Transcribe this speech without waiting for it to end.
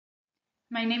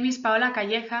My name is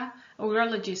Calleja,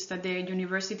 urologist at the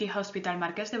University Hospital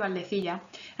Marqués de Valdecilla,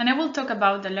 and I will talk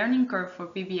about the learning curve for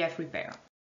VVF repair.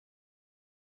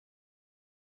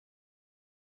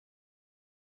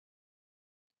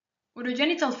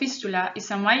 Urogenital fistula is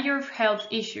a major health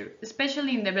issue,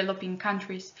 especially in developing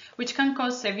countries, which can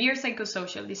cause severe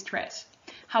psychosocial distress.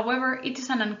 However, it is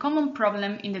an uncommon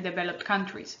problem in the developed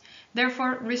countries.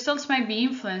 Therefore, results might be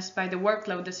influenced by the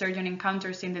workload the surgeon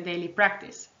encounters in the daily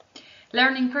practice.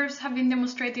 Learning curves have been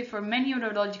demonstrated for many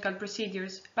urological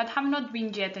procedures, but have not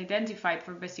been yet identified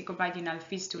for vesico-vaginal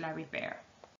fistula repair.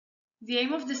 The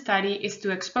aim of the study is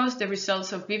to expose the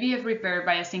results of VVF repair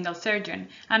by a single surgeon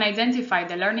and identify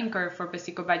the learning curve for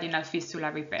vesico-vaginal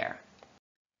fistula repair.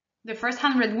 The first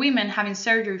 100 women having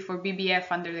surgery for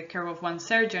VVF under the care of one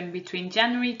surgeon between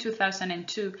January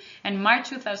 2002 and March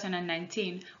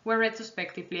 2019 were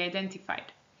retrospectively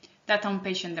identified. Data on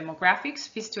patient demographics,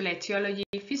 fistula etiology,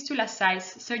 fistula size,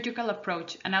 surgical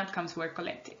approach, and outcomes were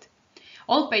collected.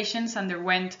 All patients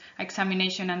underwent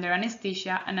examination under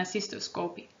anesthesia and a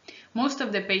cystoscopy. Most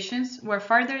of the patients were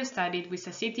further studied with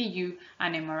a CTU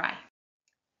and MRI.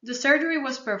 The surgery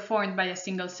was performed by a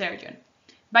single surgeon.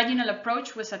 Vaginal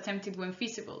approach was attempted when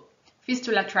feasible.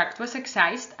 Fistula tract was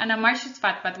excised and a Marsh's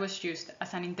fat pad was used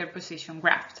as an interposition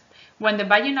graft. When the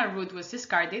vaginal root was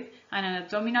discarded and an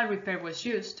abdominal repair was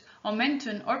used,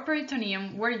 omentum or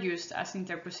peritoneum were used as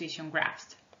interposition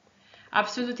grafts.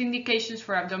 Absolute indications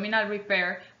for abdominal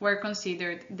repair were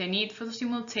considered the need for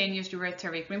simultaneous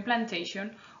ureteric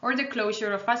reimplantation or the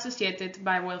closure of associated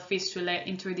bowel fistulae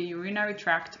into the urinary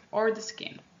tract or the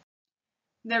skin.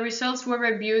 The results were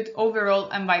reviewed overall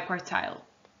and by quartile.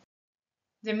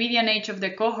 The median age of the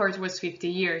cohort was 50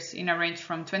 years, in a range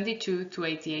from 22 to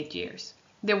 88 years.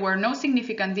 There were no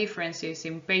significant differences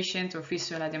in patient or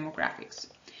fistula demographics.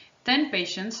 10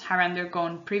 patients had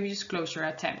undergone previous closure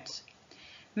attempts.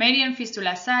 Median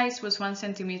fistula size was 1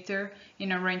 cm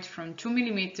in a range from 2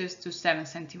 mm to 7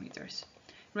 cm.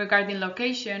 Regarding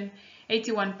location,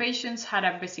 81 patients had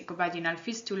a vesico-vaginal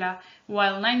fistula,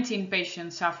 while 19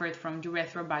 patients suffered from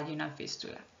urethrovaginal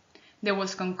fistula. There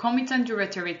was concomitant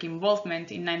ureteric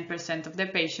involvement in 9% of the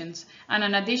patients and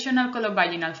an additional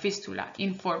colovaginal fistula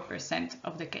in 4%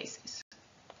 of the cases.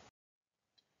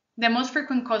 The most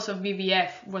frequent cause of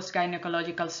VVF was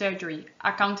gynecological surgery,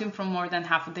 accounting for more than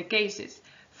half of the cases,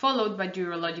 followed by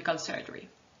urological surgery.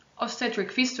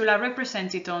 Obstetric fistula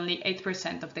represented only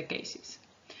 8% of the cases.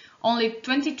 Only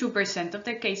 22% of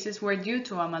the cases were due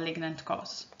to a malignant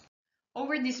cause.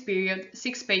 Over this period,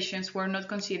 6 patients were not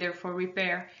considered for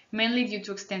repair, mainly due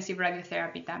to extensive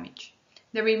radiotherapy damage.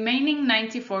 The remaining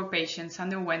 94 patients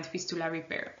underwent fistula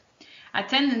repair. A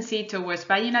tendency towards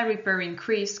vaginal repair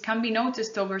increase can be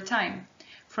noticed over time,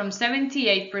 from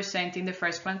 78% in the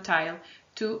first quintile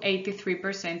to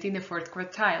 83% in the fourth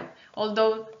quartile,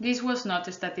 although this was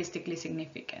not statistically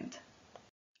significant.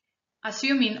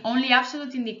 Assuming only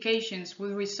absolute indications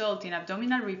would result in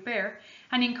abdominal repair,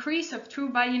 an increase of true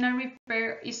vaginal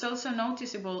repair is also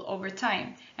noticeable over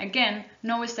time, again,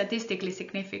 no statistically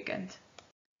significant.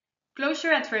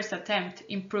 Closure at first attempt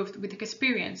improved with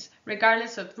experience,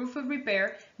 regardless of proof of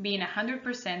repair being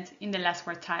 100% in the last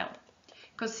quartile.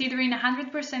 Considering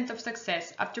 100% of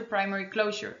success after primary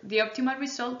closure, the optimal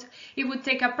result, it would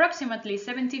take approximately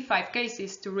 75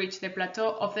 cases to reach the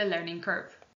plateau of the learning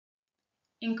curve.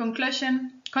 In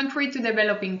conclusion, contrary to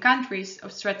developing countries,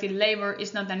 obstetric labor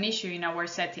is not an issue in our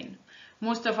setting.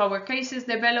 Most of our cases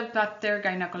develop after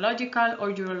gynecological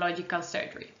or urological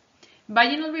surgery.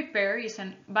 Vaginal repair is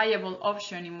a viable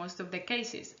option in most of the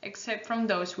cases, except from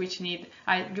those which need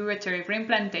a ureteric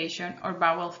reimplantation or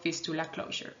bowel fistula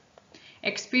closure.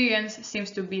 Experience seems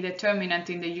to be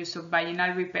determinant in the use of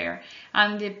vaginal repair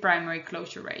and the primary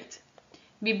closure rate.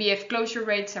 VVF closure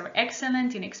rates are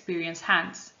excellent in experienced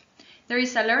hands. There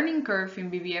is a learning curve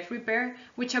in VVF repair,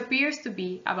 which appears to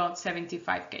be about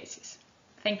 75 cases.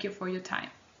 Thank you for your time.